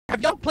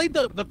Have y'all played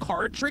the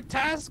card trick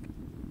task?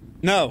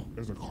 No.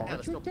 There's a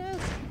card trick task?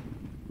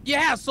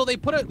 Yeah, so they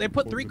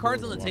put 3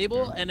 cards on the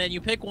table, and then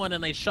you pick one,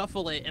 and they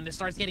shuffle it, and it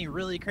starts getting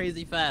really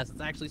crazy fast. It's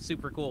actually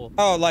super cool.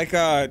 Oh, like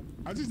I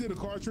just did a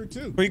card trick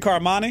too. 3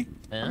 card money?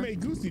 Yeah. I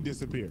made Goosey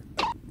disappear.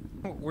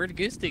 Where'd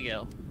Goosey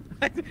go?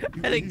 I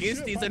think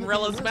Goosey's in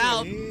Rilla's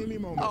mouth.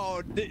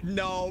 Oh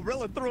no,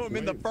 Rilla threw him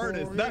in the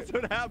furnace. That's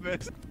what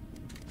happened.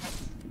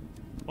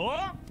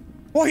 Oh!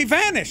 Well, he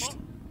vanished.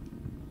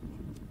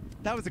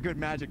 That was a good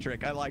magic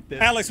trick. I like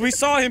this. Alex, we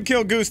saw him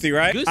kill Goosey,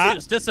 right? Goosey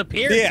just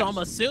disappeared, yeah. so I'm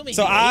assuming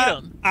so he ate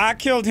him. I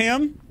killed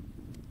him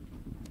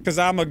because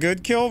I'm a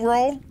good kill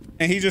roll,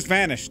 and he just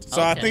vanished.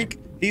 So I think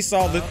he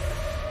saw the.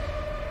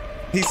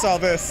 He saw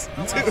this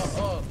too.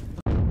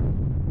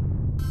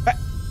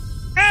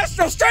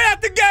 Astral straight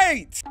out the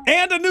gate!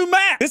 And a new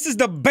map! This is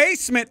the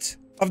basement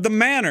of the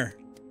manor.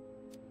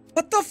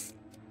 What the f-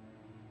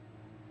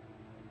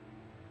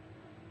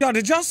 Yo,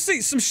 did y'all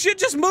see? Some shit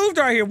just moved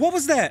right here. What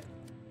was that?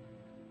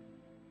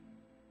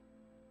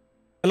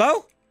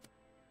 Hello?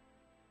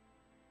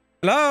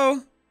 Hello?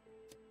 Okay.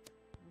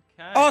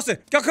 Austin,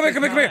 yo, come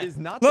here.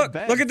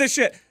 Look at this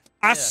shit.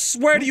 I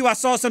swear to you, I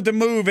saw something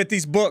move at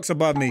these books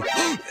above me.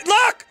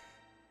 Look!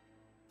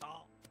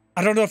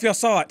 I don't know if y'all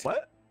saw it.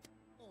 What?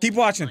 Keep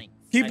watching.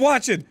 Keep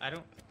watching. I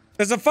don't.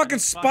 There's a fucking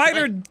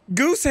spider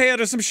goose head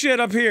or some shit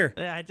up here.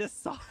 Yeah, I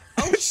just saw.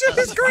 Oh, shit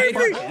is creepy.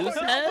 Goose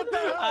head?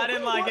 I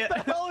didn't like it.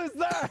 What the hell is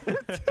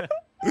that?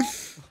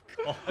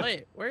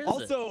 Wait, where is it?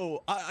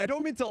 Also, I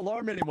don't mean to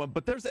alarm anyone,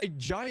 but there's a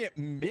giant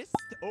mist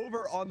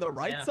over on the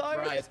right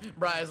side.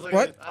 Bryce, look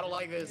What? at this. I don't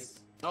like this.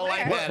 I don't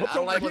like What? that. What's I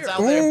don't like over what's here?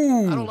 out there.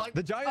 Ooh. I don't like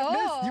The giant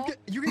mist.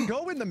 You can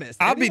go in the mist.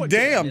 I'll be Anyone can.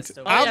 damned.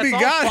 Oh, I'll yeah, be it's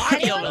all God.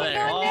 foggy over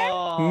there.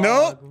 Oh,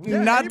 Nope,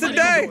 Yeah, not anybody can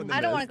today. go in the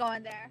I don't mist. want to go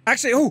in there.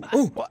 Actually, ooh,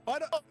 What?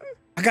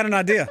 I got an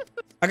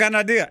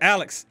idea.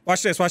 Alex,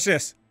 watch this.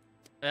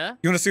 Yeah?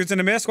 You want to see what's in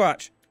the mist?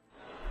 Watch.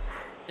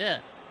 Yeah.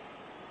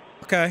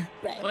 Okay.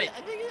 Wait.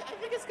 I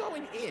think it's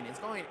going in. It's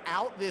going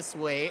out this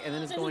way, and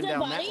then it's going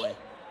down that way.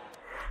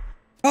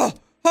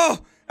 Oh,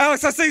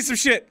 Alex, I see some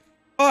shit.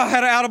 Oh, I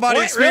had an out-of-body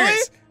What, experience.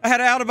 really? I had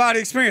an out-of-body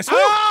experience. Woo!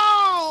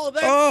 Oh,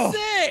 that's Oh.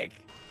 sick!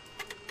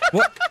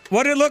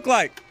 What did it look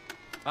like?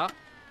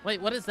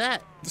 Wait, what is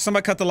that?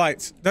 Somebody cut the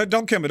lights.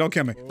 Don't kill me.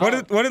 What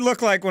did it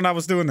look like when I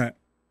was doing that?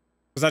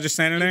 Was I just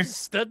standing there?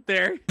 Just stood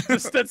there.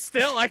 Just stood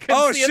still. I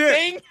couldn't see a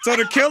thing. So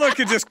the killer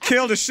could just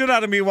kill the shit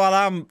out of me while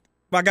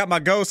I got my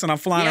ghost and I'm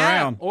flying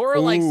around. Or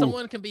like Ooh.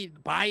 someone can be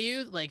by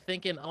you, like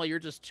thinking, oh, you're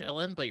just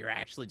chilling, but you're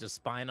actually just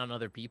spying on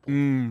other people.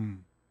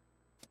 I'm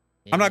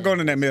not going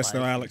in that mist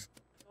though, Alex.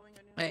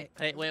 Wait.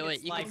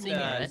 It's You like can see me,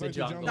 right? the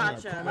jungle.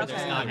 Gotcha. Where there's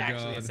Okay. not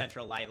actually a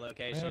central light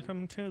location.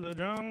 Welcome to the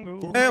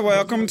jungle. Hey,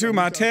 welcome to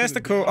my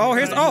testicle. Oh,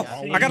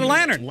 I got a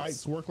lantern.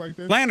 Lights work like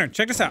this? Lantern,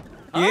 check this out.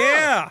 Oh.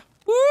 Yeah.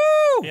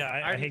 Woo!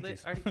 Yeah, I hate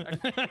this.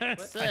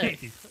 I hate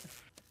these.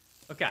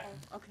 Okay.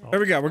 There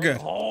we go. We're good.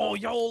 Oh,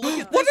 yo, look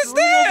at What this is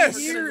room over this?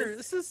 here.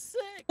 This is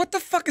sick. What the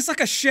fuck? It's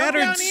like a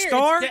shattered down here.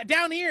 star. It's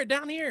down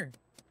here.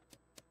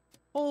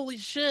 Holy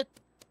shit.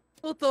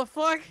 What the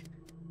fuck?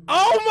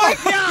 Oh my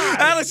god!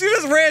 Alex, you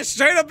just ran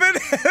straight up in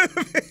there.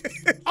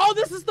 Oh,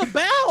 this is the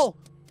bell.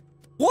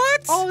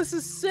 What? Oh, this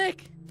is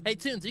sick. Hey,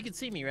 Toons, you can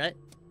see me, right?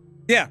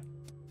 Yeah.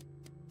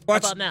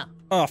 Watch. How about now?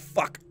 Oh,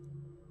 fuck.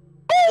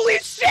 Holy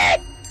shit!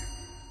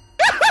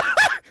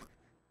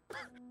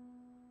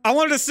 I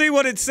wanted to see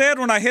what it said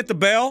when I hit the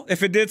bell.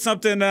 If it did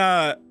something,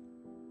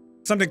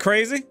 something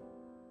crazy.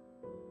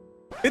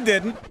 It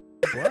didn't.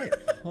 Right.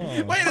 Wait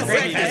a He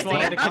second. just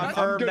wanted to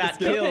confirm good that at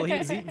skill. kill. He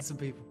was eating some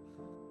people.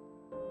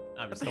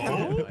 I'm just kidding. I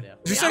have no idea.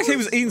 Did you say he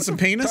was eating some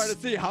Trying penis? to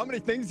see how many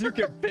things you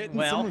can fit in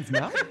Well. someone's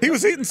mouth. He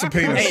was eating some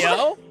penis. Hey,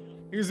 yo.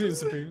 He was eating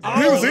some penis.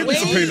 He was eating wait.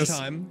 some penis.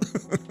 Time.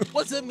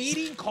 Was the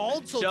meeting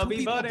called so Chubby two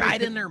people butter.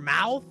 died in their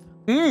mouth?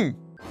 Mm.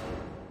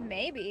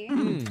 Maybe.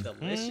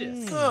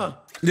 Delicious.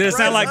 Did it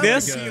sound like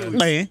this? Good.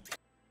 Man.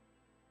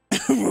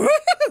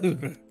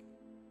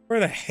 Where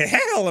the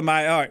hell am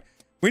I? All right.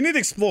 We need to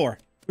explore.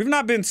 We've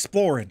not been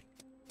exploring.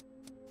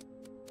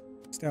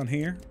 It's down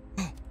here.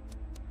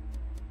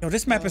 Yo,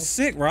 this map is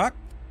sick, Rock.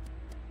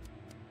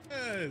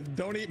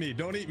 Don't eat me.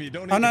 Don't eat me.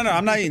 Don't eat Oh, me. no,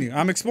 I'm not eating you.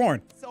 I'm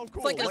exploring. So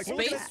cool. It's like a look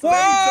at space. this Whoa!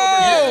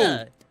 over here.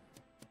 Yeah.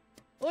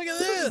 Look at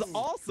This this. is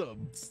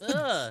awesome.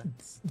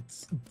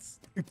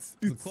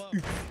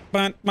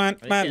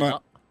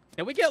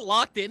 Can we get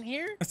locked in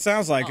here? It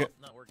sounds like it.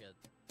 No, we're good.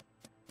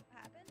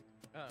 What happened?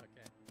 Oh,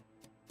 okay.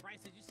 Bryce,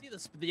 did you see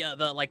this?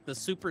 The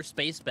super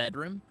space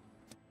bedroom?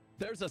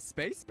 There's a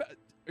space bed.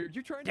 Are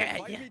you trying to Yeah,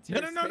 invite yeah. me to No,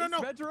 your no, no, space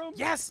no. bedroom?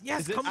 Yes,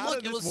 Is it come out look.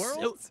 of It this was.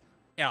 world?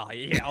 Yeah,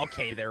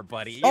 okay there,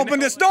 buddy. You Open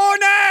know this what? door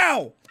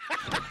now!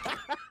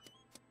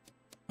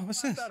 Oh,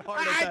 what's this? That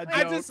hard at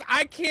that joke.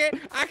 I can't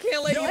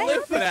let No, you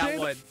live for that kid.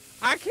 one.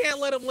 I can't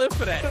let him live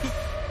for that.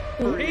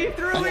 He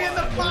threw me in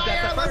the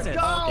fire. Let's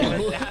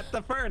go. At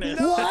the furnace.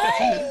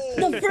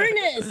 What? The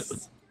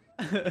furnace.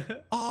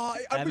 I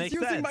That was makes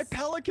using my sense.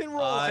 pelican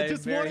roll. I I'm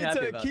just very wanted happy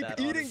to about keep that,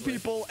 eating honestly.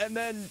 people, and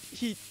then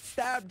he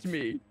stabbed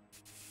me.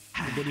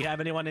 Did you have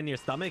anyone in your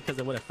stomach? Because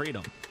it would have freed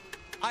him.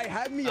 I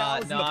had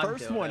meows in no, the I'm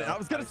first doing one, it. and I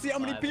was gonna see how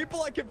many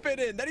people I could fit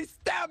in. Then he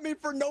stabbed me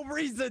for no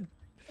reason.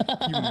 You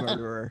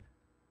murderer.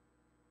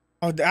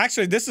 Oh,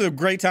 actually, this is a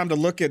great time to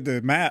look at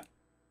the map.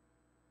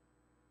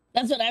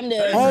 That's what I'm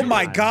doing. Oh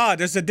my God,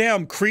 there's a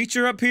damn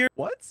creature up here.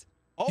 What?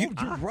 Oh, you're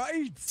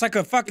right. It's like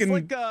a fucking.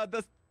 It's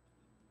like,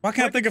 why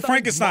can't I think of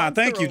Frankenstein?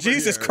 Thank you, over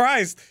Jesus here.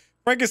 Christ.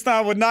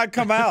 Frankenstein would not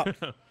come out.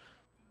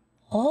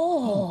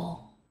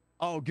 Oh.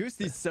 Oh,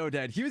 Goosey's so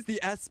dead. He was the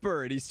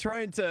Esper, and he's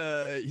trying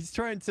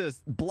to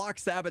block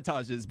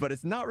sabotages, but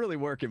it's not really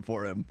working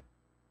for him.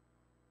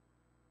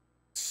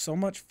 So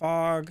much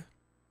fog.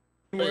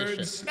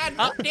 Words.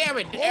 God damn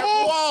it.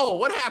 Whoa,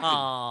 what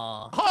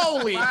happened?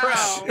 Holy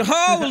crap.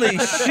 Holy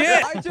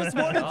shit. I just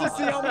wanted to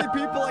see how many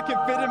people I could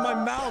fit in my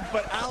mouth,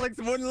 but Alex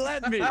wouldn't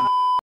let me.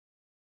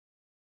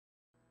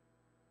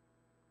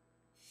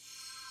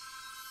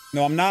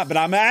 No, I'm not, but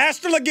I'm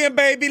Astral again,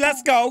 baby.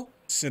 Let's go.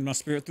 Send my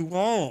spirit through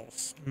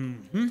walls.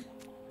 Wonder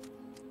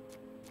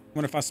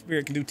if my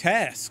spirit can do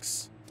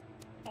tasks.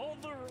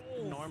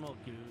 Normal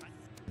Goose.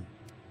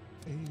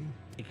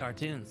 Hey,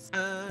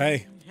 CaRtOoNz.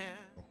 Hey,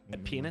 A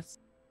penis?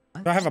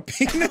 do I have a What's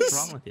penis?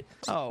 wrong with you?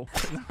 Oh.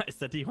 No, I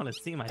said, do you want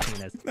to see my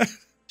penis?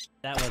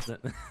 That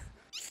wasn't.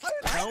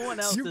 No one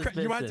else's You had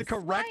to business.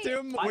 correct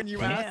him Why when you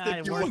can't asked I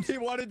if work? he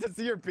wanted to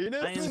see your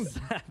penis? I am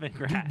having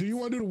grass. Do you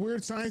want to do the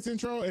weird science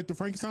intro at the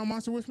Frankenstein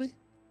monster with me?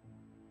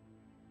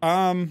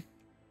 I'll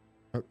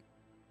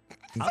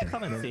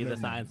come and see the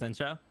science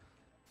intro.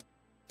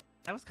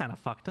 That was kind of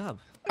fucked up.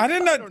 I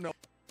didn't know.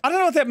 I don't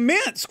know what that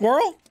meant,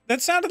 Squirrel.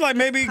 That sounded like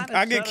maybe Kinda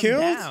I get shut him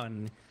killed.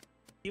 down.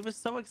 He was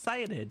so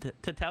excited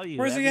to tell you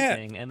Where's he at?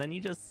 everything, and then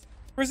you just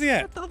Where's he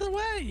at? went the other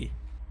way.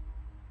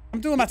 I'm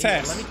doing my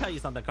Here, task. let me tell you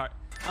something,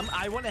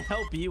 I want to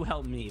help you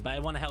help me, but I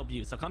want to help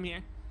you. So come here.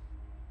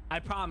 I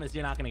promise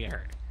you're not gonna get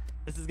hurt.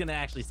 This is gonna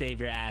actually save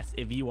your ass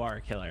if you are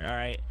a killer. All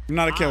right. I'm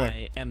not a killer.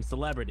 I am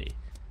celebrity.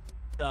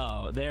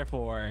 So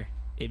therefore,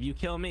 if you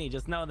kill me,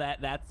 just know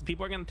that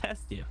people are gonna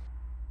test you.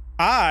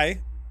 I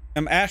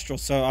am Astral,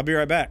 so I'll be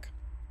right back.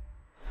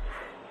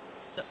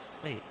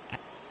 Wait.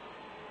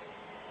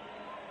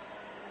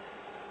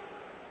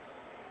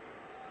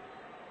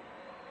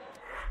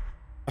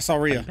 I saw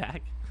Are you Rhea.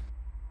 back?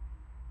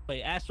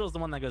 Wait, Astral's the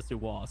one that goes through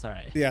walls. All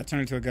right. Yeah, turn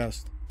into a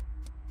ghost.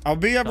 I'll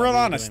be up So real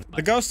you're honest. doing The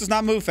what? ghost does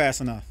not move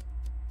fast enough.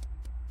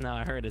 No,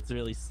 I heard it's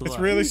really slow. It's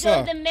really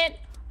slow. Hello.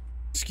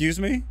 Excuse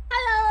me?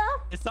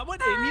 Is someone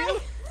in you?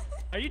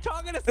 Are you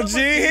talking to someone?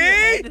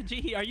 Jihi?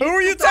 Jihi, Who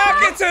are you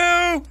talking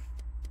to?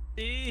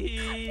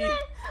 Jihi.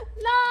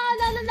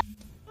 No.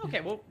 Okay,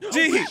 well.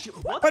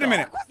 Jihi, wait a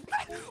minute.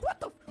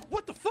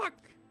 What the fuck?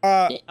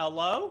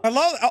 Hello?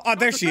 Hello? Oh,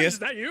 there she is. Is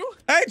that you?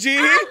 Hey,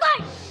 Jihi.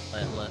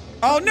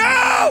 Oh,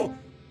 no!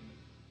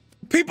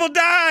 People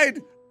died.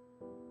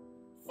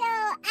 So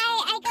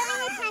I go in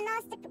the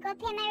tunnels to go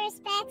pay my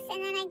respects,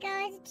 and then I go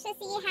to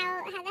see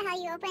how the hell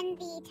you open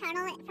the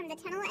tunnel from the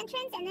tunnel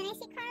entrance, and then I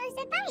see CaRtOoNz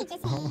dead body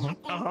just hanging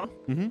out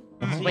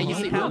there. Wait, you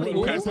see how many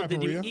What people else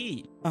did you happened,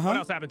 eat? What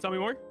else happened? Tell me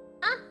more.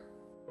 Oh,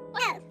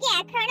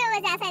 yeah,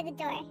 CaRtO was outside the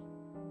door.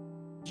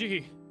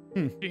 Gee.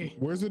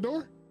 Where's the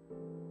door?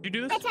 You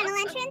do The tunnel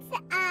entrance,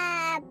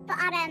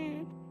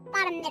 bottom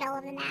middle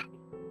of the map.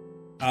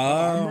 I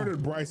Oh.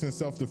 murdered Bryce in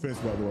self-defense,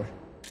 by the way.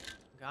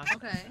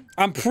 Okay.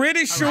 I'm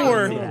pretty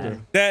sure Yeah.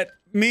 that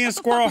me and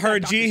Squirrel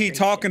heard Jihi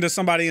talking to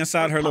somebody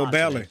inside her little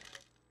belly.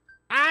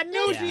 I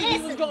knew she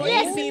was going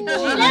to eat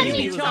people. Let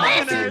me Gee, talk.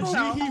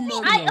 he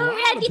murdered I a lot of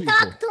already people.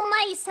 talk to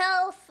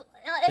myself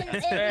on an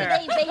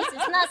everyday basis.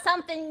 It's not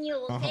something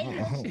new, okay?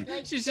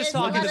 Like, She's there's just a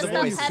lot talking to of the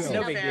stuff voice. happening No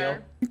out big there.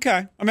 deal.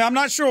 Okay. I mean, I'm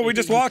not sure. We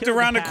just You walked killed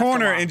around the the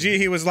corner past and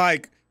Jihi was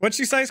like, what'd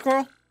she say,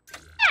 Squirrel?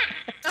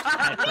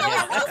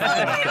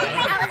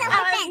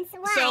 Why?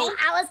 So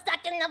I was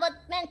talking about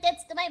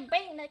methods to my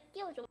brain like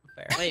usual.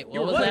 Wait,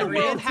 What was that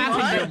real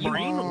happened? You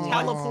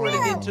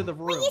teleported into the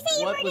room. When you say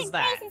you What murdered was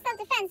that? Bryce in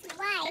self-defense,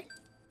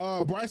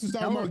 why? Bryce was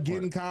talking about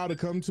getting Kyle to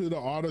come to the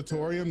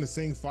auditorium to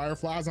sing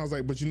Fireflies. And I was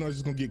like, but you know, it's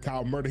just gonna get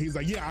Kyle murdered. He's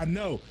like, yeah, I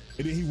know.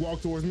 And then he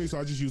walked towards me, so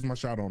I just used my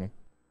shot on him.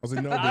 I was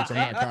like, no, bitch, I'm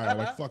not Kyle.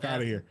 Like, fuck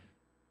out of here.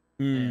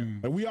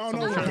 Like, we all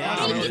know when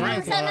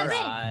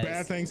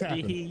bad things happen.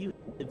 Jihi, you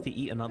live to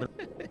eat another.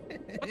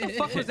 What the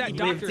fuck was that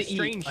Doctor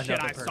Strange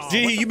shit I saw?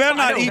 Jihi, you better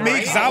not eat me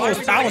because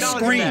I will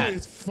scream.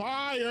 It's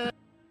fire.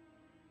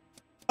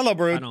 Hello, I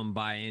Brood. don't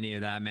buy any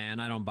of that, man.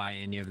 I don't buy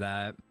any of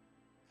that.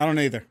 I don't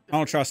either. I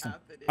don't trust him.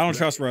 I don't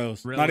trust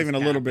Rose. Real Not is even a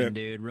little capping, bit.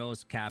 dude. Real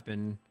is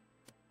capping.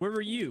 Where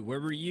were you? Where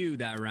were you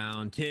that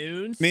round,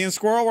 Toons? Me and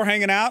Squirrel were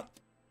hanging out.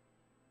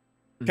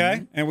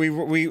 Okay. And we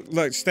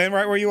look, stand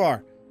right where you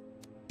are.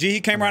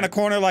 Jihi came around the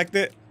corner like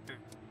that.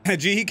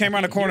 Jihi came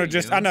around the corner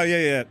just, I know,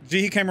 yeah.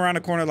 Jihi came around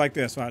the corner like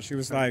this. Right? She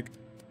was like,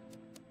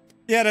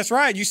 yeah, that's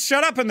right. You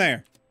shut up in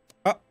there.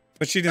 Oh,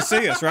 but she didn't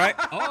see us, right?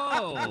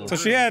 Oh. So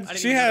she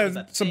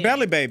had some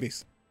belly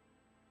babies.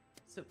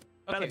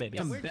 Belly baby.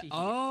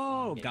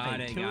 Oh, got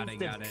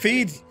it.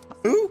 Feed.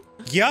 Ooh,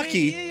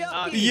 yucky.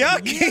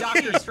 Yucky.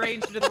 Doctor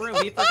Strange into the room.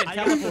 He fucking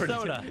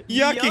teleported.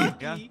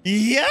 Yucky.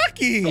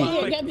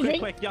 Yucky.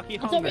 Quick,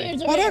 yucky It's over here, hungry.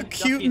 it's over What here. a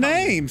cute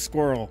name,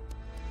 Squirrel.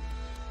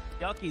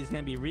 Yucky's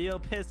gonna be real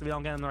pissed if we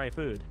don't get him the right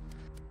food.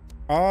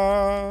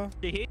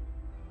 Gee,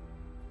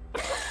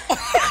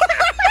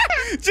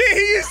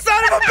 you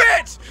son of a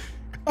bitch!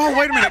 Oh,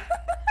 wait a minute.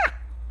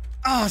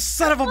 Oh,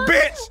 son of a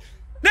bitch!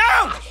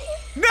 No!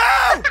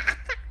 No!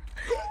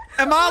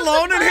 Am I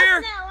alone in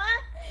here?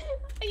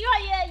 You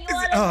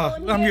are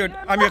alone.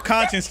 I'm your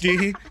conscience,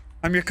 Jihi.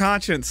 I'm your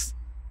conscience.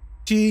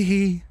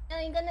 Jihi.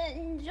 I'm gonna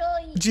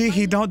enjoy.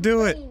 Jihi, don't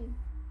do it.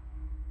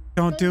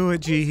 Don't do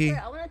it,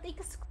 Jihi. I wanna take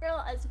a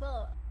squirrel as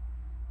well.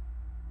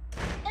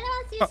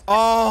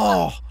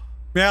 Oh,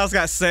 Meows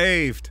got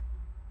saved.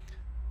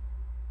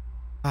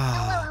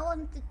 Oh,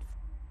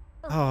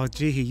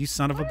 Jihi, you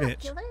son of a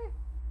bitch.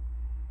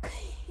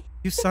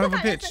 You son of a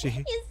bitch,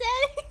 Jihi.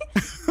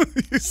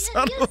 You said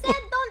don't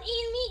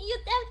eat me. You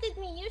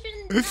tempted me. You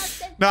shouldn't have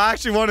said. No, I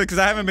actually wanted because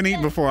I haven't been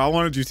eating before. I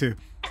wanted you to.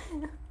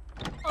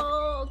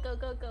 Oh, go.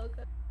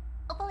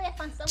 Hopefully I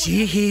find someone.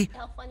 Jihi,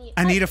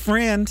 I need a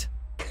friend.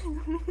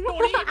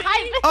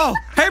 Oh,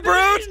 hey,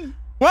 Brood.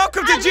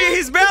 Welcome to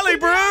Jihi's belly,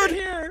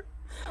 Brood.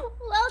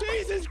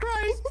 Jesus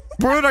Christ.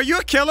 Brood, are you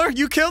a killer?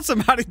 You killed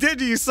somebody, did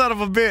you son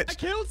of a bitch? I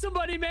killed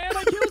somebody, man.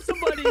 I killed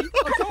somebody.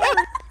 I'm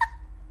sorry.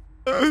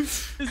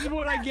 This is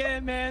what I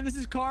get, man. This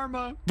is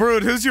karma.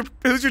 Brood, who's your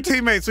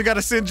teammates? We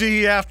gotta send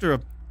Jihi after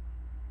him.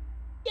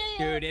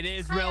 Dude, it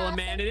is Rilla,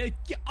 man. It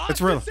is. It's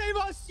Rilla. Save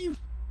us, you.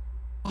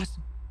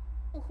 Awesome.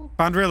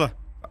 Find Rilla.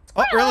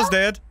 Oh, Rilla's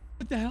dead.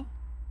 What the hell?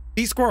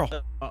 Eat squirrel.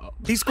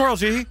 Eat squirrel,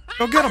 Jihi.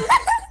 Go get him.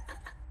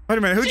 Wait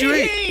a minute. Who'd you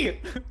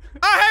eat?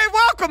 Oh, hey,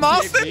 welcome,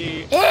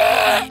 Austin.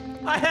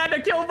 I had to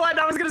kill button.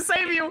 I was gonna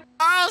save you.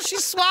 Oh, she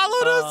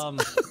swallowed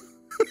us.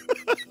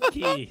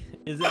 He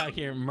is out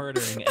here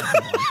murdering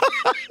everyone.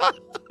 All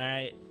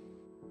right.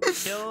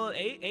 Kill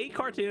 8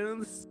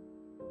 CaRtOoNz.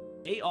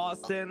 8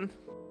 Austin.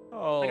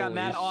 I got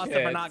mad at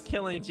Austin for not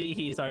killing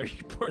Jihi, so I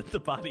reported the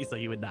body so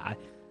he would die.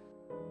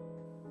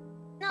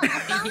 No,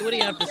 what do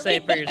you have to say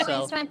for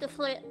yourself? He's trying to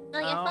flirt.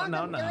 Like, I found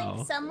him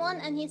killing someone,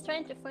 and he's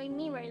trying to frame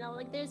me right now.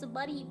 Like, there's a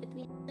buddy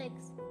between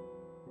six.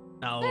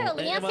 No,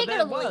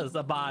 there was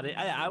a body.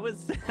 I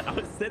was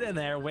sitting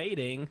there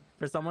waiting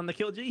for someone to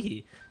kill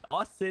Jihi.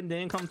 Austin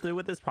didn't come through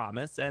with his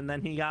promise, and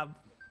then he got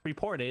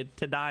reported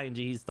to die in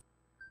Jihi's.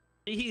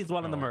 Jihi's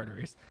one of the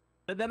murderers.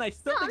 But then I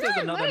still think there's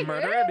another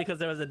murderer because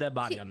there was a dead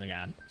body on the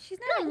ground. She's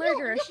not a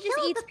murderer. She just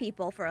eats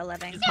people for a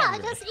living. Yeah,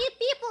 just eat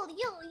people.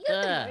 You the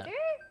murderer.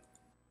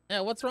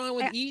 Yeah, what's wrong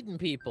with eating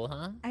people,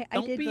 huh? I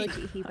did vote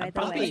Jihi, by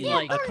the way.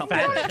 Like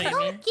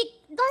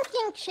Don't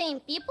kink shame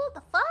people.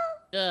 The fuck?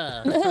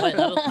 Yeah.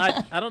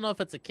 I don't know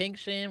if it's a kink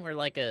shame or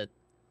like a.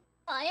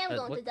 I am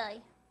going to die.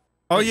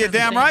 Oh, you're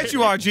damn right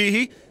you are,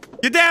 Jihi.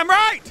 You're damn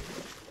right.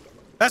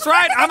 That's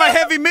right. I'm a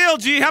heavy meal,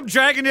 Jihi. I'm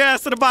dragging your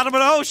ass to the bottom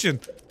of the ocean.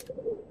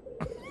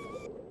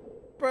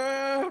 You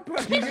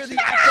hear the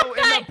echo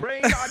in the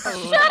brain. Shut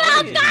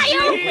up, Dio!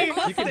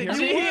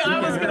 Jihi, I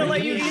was gonna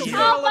let you eat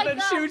squirrel and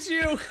then shoot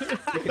you.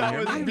 That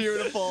was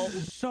beautiful.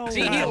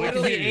 Jihi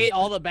literally ate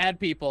all the bad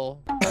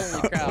people.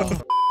 Holy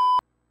cow.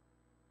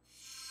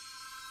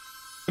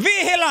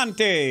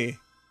 Vigilante.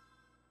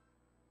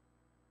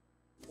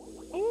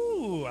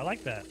 Ooh, I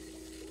like that.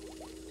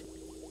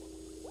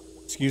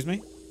 Excuse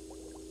me?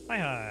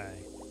 Hi.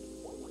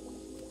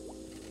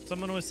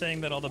 Someone was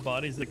saying that all the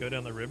bodies that go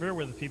down the river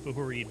were the people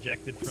who were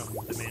ejected from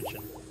the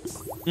mansion.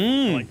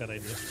 I like that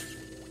idea.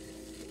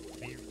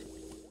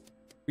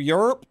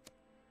 Europe.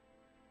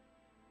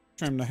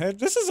 Trim the head.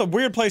 This is a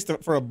weird place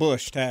for a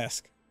bush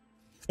task,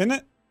 isn't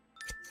it?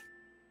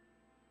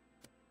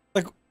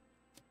 Like,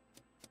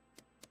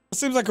 it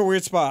seems like a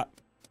weird spot.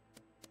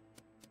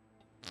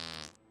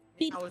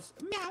 Meow,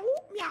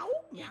 meow,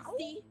 meow.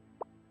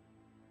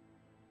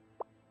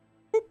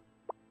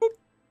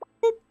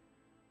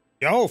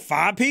 Yo,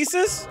 5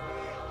 pieces?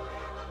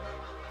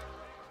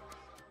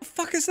 The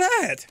fuck is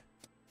that?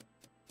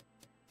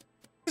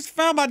 Just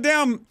found my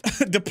damn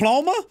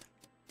diploma?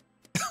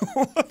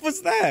 What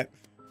was that?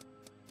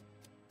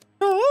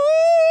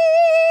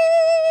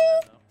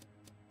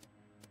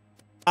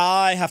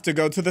 I have to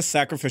go to the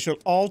sacrificial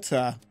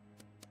altar.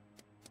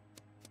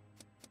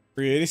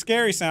 Pretty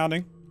scary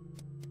sounding.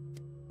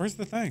 Where's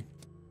the thing?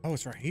 Oh,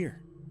 it's right here.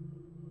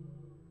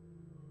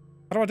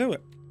 How do I do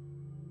it?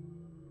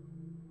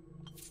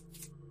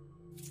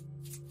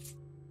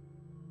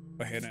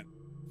 Go ahead and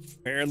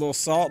add a little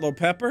salt, a little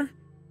pepper.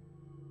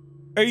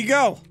 There you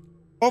go.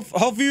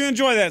 Hope you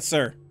enjoy that,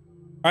 sir.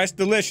 All right, it's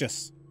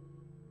delicious.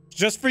 It's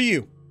just for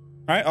you.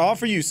 All right, all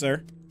for you,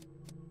 sir.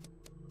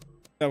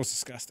 That was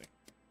disgusting.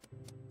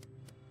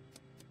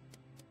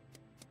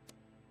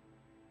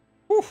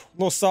 Whew, a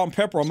little salt and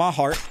pepper on my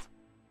heart.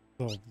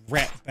 Little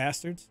rat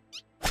bastards.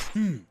 What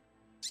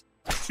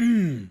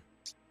you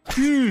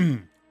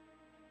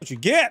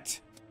get?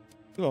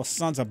 You little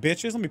sons of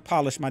bitches. Let me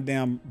polish my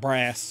damn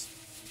brass.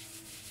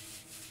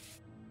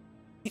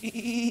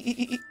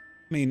 I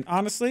mean,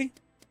 honestly,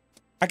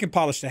 I can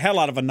polish the hell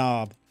out of a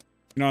knob.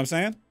 You know what I'm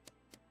saying?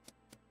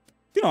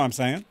 You know what I'm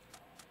saying?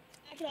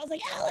 I was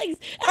like, Alex,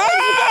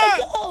 Ah!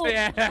 you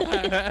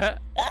gotta go.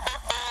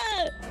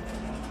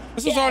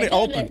 This was already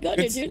open. Go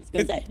there, dude. Go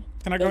inside.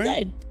 Can I go in?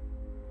 Inside.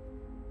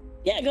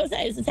 Yeah, go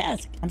inside. It's a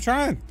task. I'm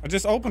trying. I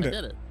just opened it.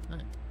 Did it.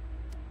 Nice.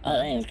 Oh,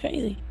 that is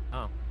crazy.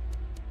 Oh.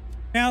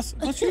 Now,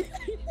 don't you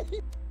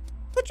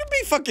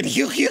be fucking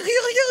heal.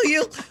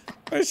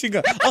 Where'd she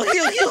go? Oh,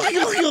 heal. Oh,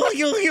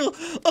 heal.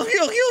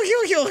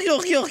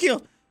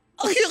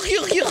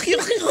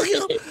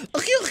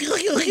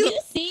 You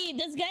see,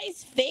 this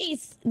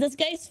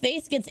guy's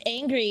face gets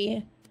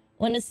angry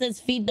when it says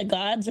feed the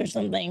gods or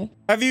something.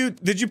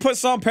 Did you put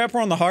salt and pepper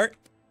on the heart?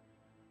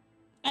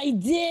 I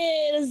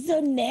did. It's so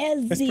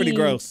nasty. That's pretty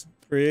gross.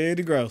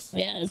 Pretty gross.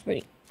 Yeah, it's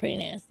pretty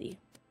nasty.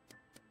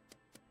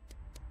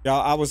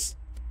 Y'all, I was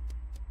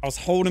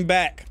holding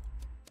back.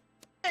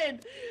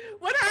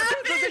 What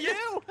happened?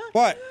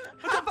 What?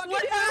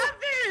 What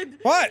happened?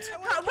 What?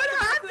 What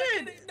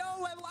happened?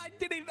 No, I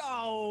didn't.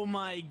 Oh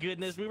my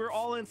goodness. We were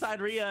all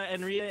inside Rhea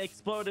and Rhea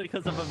exploded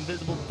because of an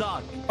invisible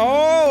duck.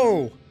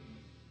 Oh!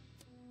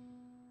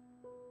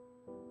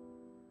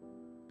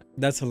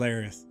 That's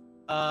hilarious.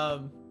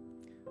 So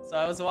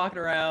I was walking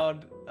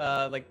around,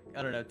 like,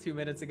 I don't know, 2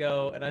 minutes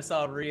ago, and I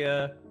saw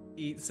Rhea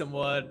eat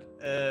someone,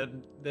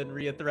 and then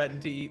Rhea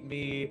threatened to eat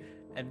me,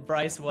 and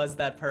Bryce was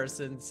that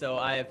person, so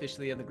I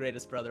officially am the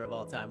greatest brother of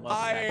all time.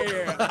 My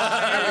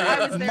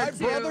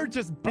brother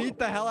just beat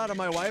the hell out of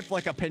my wife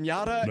like a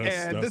piñata,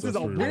 and this is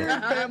a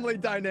weird family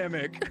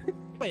dynamic.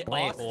 Wait,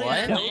 what?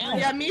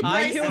 Yeah, me,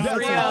 Bryce, killed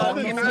Rhea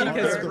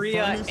because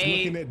Rhea looking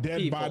ate at dead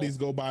people. bodies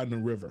go by in the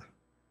river.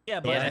 Yeah,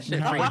 but that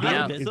shit how freaked me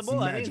out. invisible?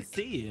 I didn't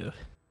see you.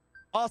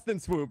 Austin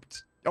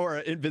swooped, or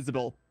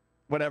invisible,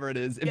 whatever it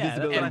is.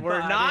 Invisibility. And we're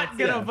not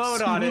gonna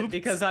vote on it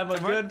because I'm a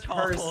good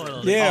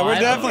person. Yeah, we're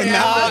definitely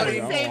not.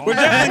 We're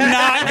definitely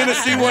not gonna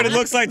see what it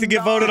looks like to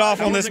get voted off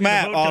on this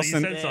map,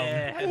 Austin. What?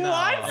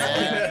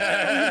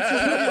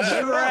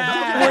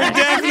 We're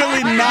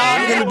definitely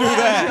not gonna do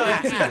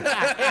that.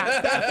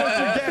 That's what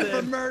you get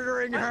for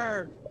murdering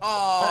her.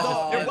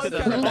 Oh, it was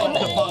kind of fun to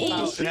pop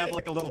out and have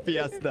like a little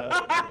fiesta.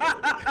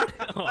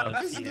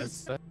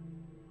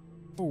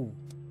 Ooh.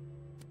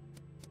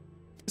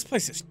 This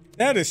place is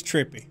that is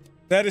trippy.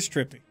 That is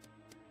trippy.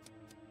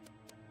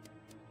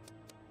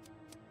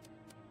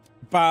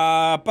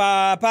 Ba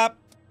ba ba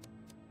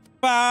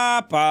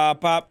ba ba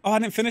ba. Oh, I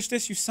didn't finish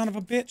this, you son of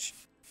a bitch.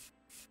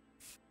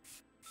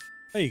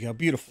 There you go.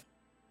 Beautiful.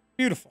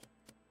 Beautiful.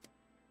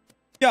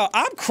 Yo,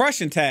 I'm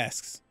crushing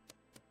tasks.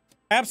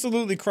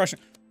 Absolutely crushing.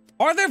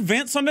 Are there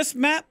vents on this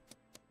map?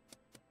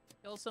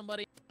 Kill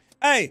somebody.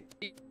 Hey.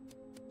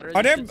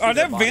 Are there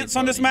vents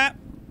on this map?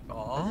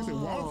 Why the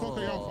fuck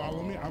are y'all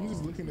following me? I'm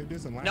just looking at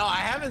this and laughing. No, I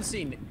haven't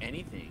seen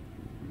anything.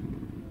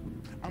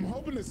 I'm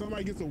hoping that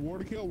somebody gets a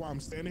water kill while I'm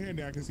standing here and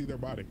then I can see their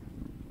body.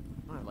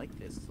 Oh, I like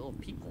this. Little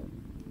people.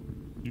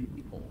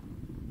 People.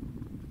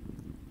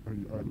 I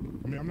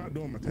mean, I'm not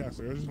doing my task,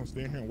 so I'm just gonna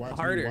stand here and watch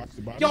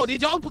the body. Yo,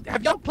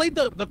 have y'all played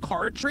the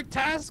card trick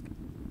task?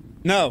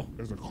 No.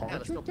 There's a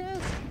card trick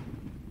task?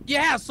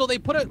 Yeah, so they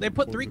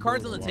put 3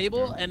 cards on the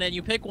table, and then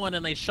you pick one,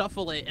 and they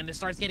shuffle it, and it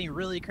starts getting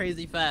really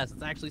crazy fast.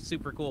 It's actually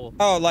super cool.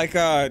 Oh, like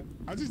I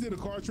just did a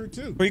card trick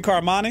too. 3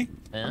 card money?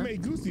 Yeah. I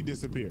made Goosey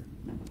disappear.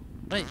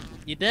 Wait,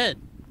 you did?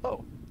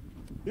 Oh.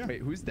 Yeah.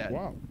 Wait, who's that?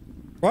 Wow.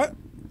 What?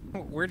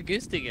 Where'd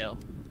Goosey go?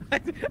 I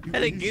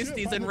think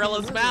Goosey's in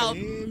Rilla's mouth.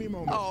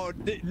 Oh,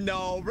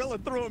 no. Rilla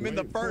threw him in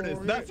the furnace.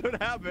 That's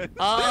what happened.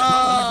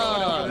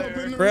 Oh.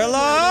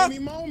 Rilla?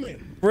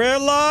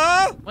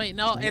 Rilla? Wait,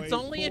 no, it's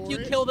only if you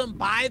kill them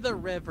by the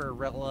river,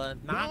 Rilla,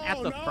 not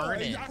at the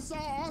furnace. I saw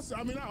Austin.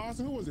 I mean, not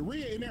Austin. Who was it?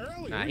 Rhea in there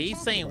earlier. Nah,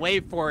 he's saying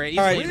wait for it. He's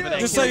All waiting for right, that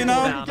just so kill you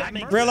know,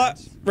 cooldown.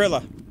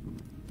 Rilla.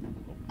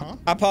 Huh?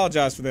 I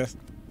apologize for this.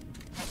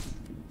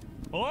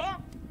 Oh.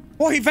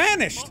 Well, he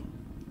vanished.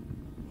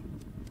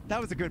 That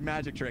was a good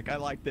magic trick. I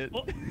liked it.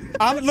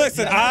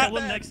 Listen,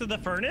 next to the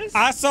furnace?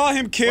 I saw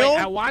him kill.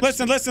 Wait, I watched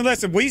listen.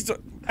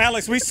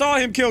 Alex, we saw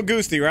him kill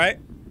Goosey, right?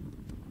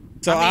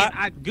 So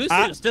Goosey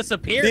just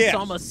disappeared, yeah. so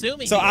I'm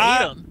assuming so he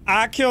ate him.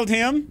 I killed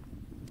him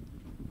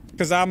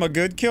because I'm a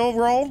good kill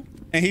roll,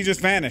 and he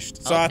just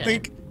vanished. So I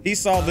think he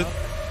saw this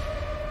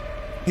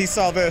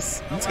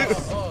too.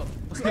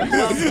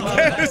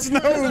 There's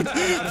no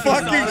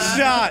fucking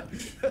shot.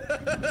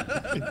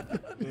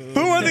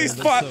 Who are these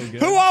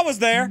who all was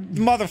there?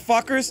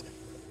 Motherfuckers.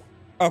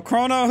 Oh,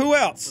 Chrono, who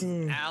else?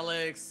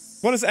 Alex.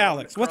 What is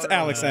Alex? What's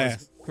Alex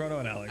ass? Chrono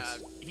and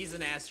Alex. He's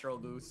an astral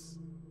goose.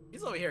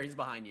 He's over here. He's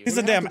behind you. He's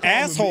a damn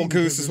asshole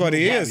goose is what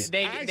he is.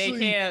 They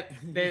can't.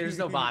 There's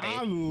no body.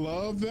 I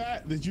love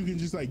that you can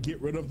just like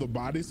get rid of the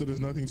body so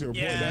there's nothing to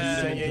report. Yeah,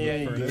 That's so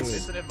good.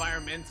 It's an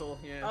environmental.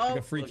 Yeah. Like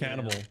a free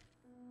cannibal.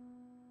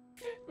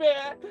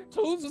 Man,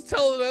 Toons was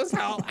telling us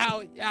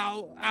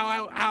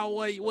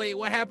wait,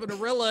 what happened to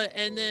Rilla,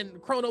 and then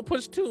Chrono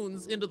pushed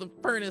Toons into the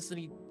furnace and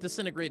he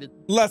disintegrated.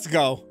 Let's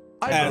go.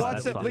 I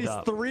watched at least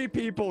 3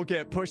 people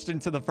get pushed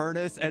into the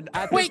furnace, and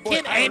at this Wait,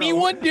 point, can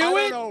anyone do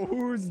it? I don't know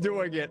who's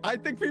doing it. I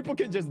think people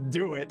can just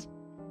do it.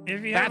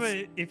 If you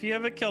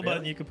have a kill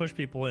button, you can push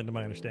people in, to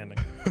my understanding.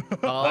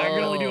 Oh. I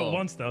can only do it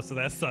once though, so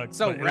that sucks.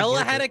 So but it was Rilla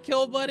worth had it. a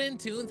kill button,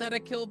 Toons had a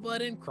kill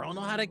button,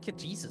 Chrono had a kill.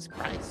 Jesus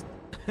Christ.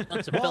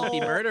 Bunch of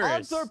filthy murderers.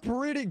 Odds are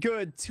pretty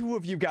good 2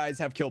 of you guys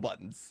have kill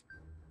buttons.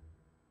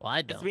 Well,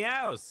 I don't. It's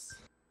Meows.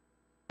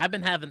 I've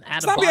been having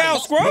It's not out-of-body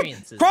Meows, Squirrel.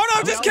 experiences.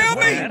 Chrono just killed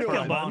me.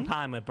 I a long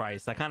time with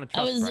Bryce. I kind of I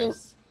trust was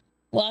Bryce.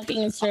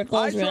 walking in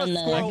circles around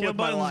My the kill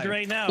button's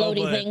great now,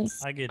 floaty but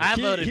things. I get it. I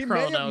voted He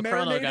Chrono. may have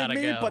Chrono marinated gotta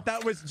me, go. but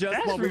that was just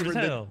That's what we rude were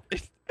as hell.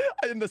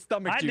 in the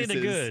stomach I juices. did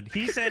it good.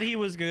 He said he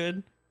was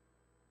good.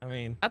 I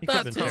mean, I he thought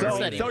could've Tim been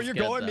said he So was you're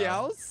good, going though.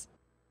 Meows?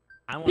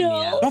 I want No.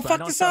 Meows, Don't but fuck I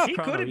don't this trust up. He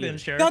Chrono could have been either.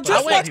 Sheriff. Y'all but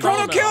just I watched went Chrono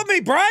Chrono. kill me,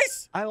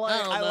 Bryce. I like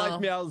I don't know.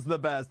 Meows the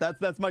best.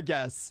 That's my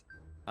guess.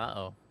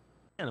 Uh-oh.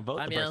 And vote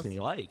Bye, the Meows. person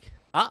you like.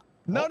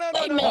 No.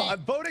 Wait a minute. I'm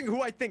voting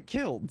who I think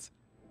killed.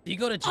 Do you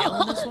go to jail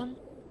on this one?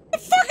 What the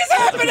fuck is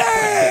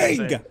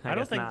happening? I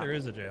don't think there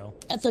is a jail.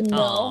 That's a no.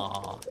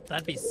 Aw,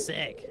 that'd be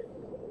sick.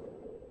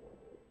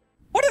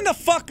 What in the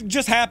fuck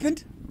just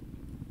happened?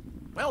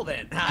 Well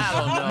then,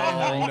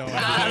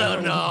 I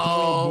don't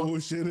know.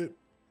 Bullshit it.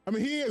 I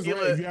mean, he is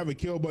right. If you have a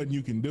kill button,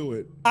 you can do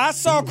it. I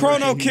saw He's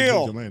Chrono right, he's a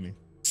kill vigilante.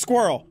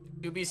 Squirrel.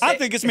 You be I sick.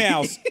 think it's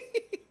Meows.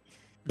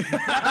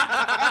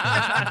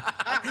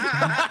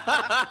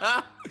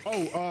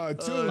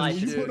 Tune, will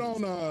you put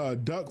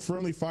on duck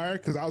friendly fire?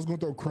 Because I was going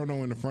to throw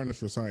Chrono in the furnace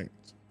for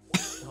science.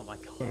 Oh my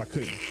god. But I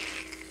couldn't.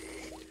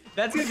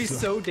 That's gonna be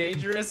so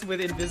dangerous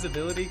with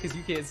invisibility because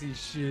you can't see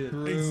shit.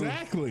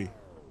 Exactly.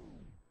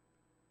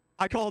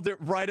 I called it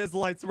right as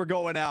lights were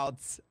going out.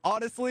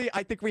 Honestly,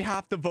 I think we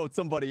have to vote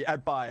somebody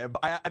at Vibe.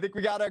 I think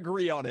we gotta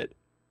agree on it.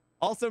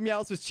 Also,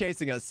 Meows was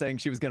chasing us, saying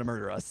she was gonna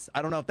murder us.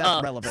 I don't know if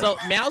that's relevant. So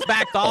Meows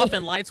backed off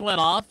and lights went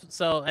off.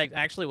 So it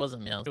actually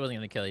wasn't Meows. She wasn't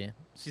gonna kill you.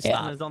 She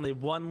stopped. There's only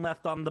one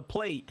left on the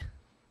plate.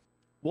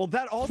 Well,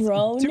 that also,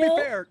 Chrono? to be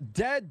fair,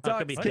 dead Oh, could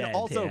ducks be can dead,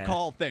 also yeah.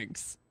 call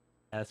things.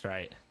 That's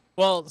right.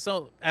 Well,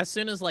 so as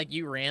soon as like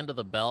you ran to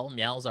the bell,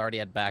 Meows already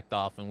had backed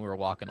off and we were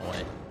walking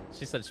away.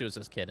 She said she was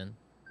just kidding.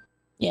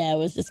 Yeah, I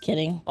was just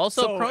kidding.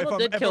 Also, So Chrono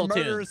did if kill a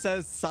murderer Toons.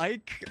 says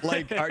psych,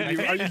 like, are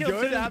you I killed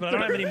good Toons, after? but I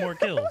don't have any more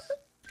kills.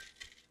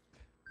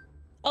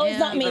 Oh, it's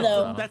not me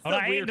though. That's Well,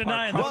 the I weird ain't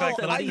part. denying the Well, fact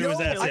that I I threw his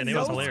know, ass I in. It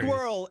was know hilarious.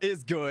 Squirrel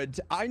is good.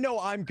 I know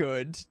I'm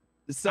good.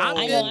 So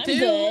I know I'm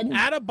good.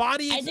 Out of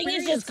body I think it's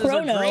experiences just are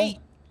Chrono. great.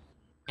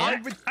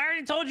 I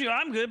already told you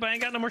I'm good, but I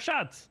ain't got no more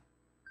shots.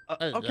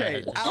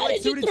 okay, How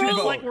Alex, did you who did you throw?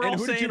 vote? Like we're all And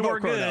who did you saying vote, we're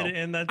Chrono? good,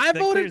 and that I that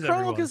voted clears Chrono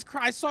everyone. because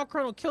I saw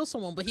Chrono kill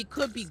someone, but he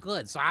could be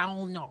good, so I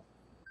don't know.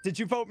 Did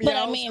you vote But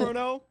I Meows, mean-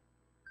 Chrono?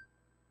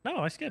 No,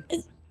 I skipped.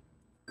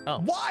 Oh.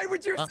 Why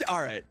would you?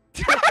 All right.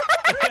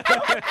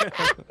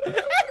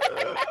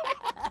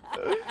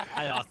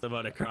 I also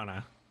voted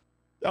Chrono.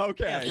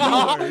 Okay.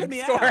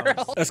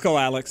 Let's go,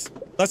 Alex.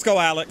 Let's go,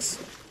 Alex.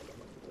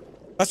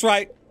 That's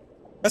right.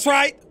 That's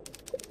right.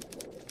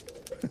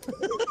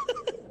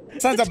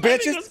 Sons of Timing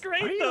bitches. was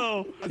great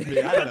though.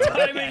 The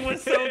Timing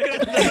was so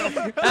good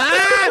though.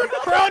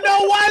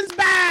 Chrono was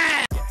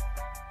bad!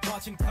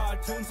 Watching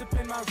cartoons up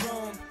in my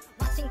room.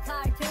 Watching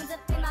cartoons up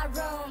in my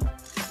room.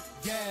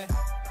 Yeah.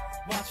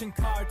 Watching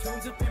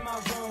cartoons up in my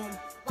room.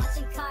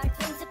 Watching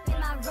cartoons up in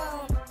my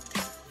room.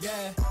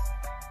 Yeah.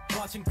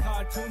 Watching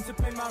cartoons up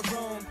in my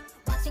room.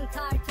 Watching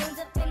cartoons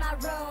up in my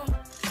room.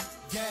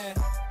 Yeah.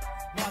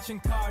 Watching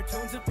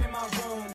cartoons up in my room.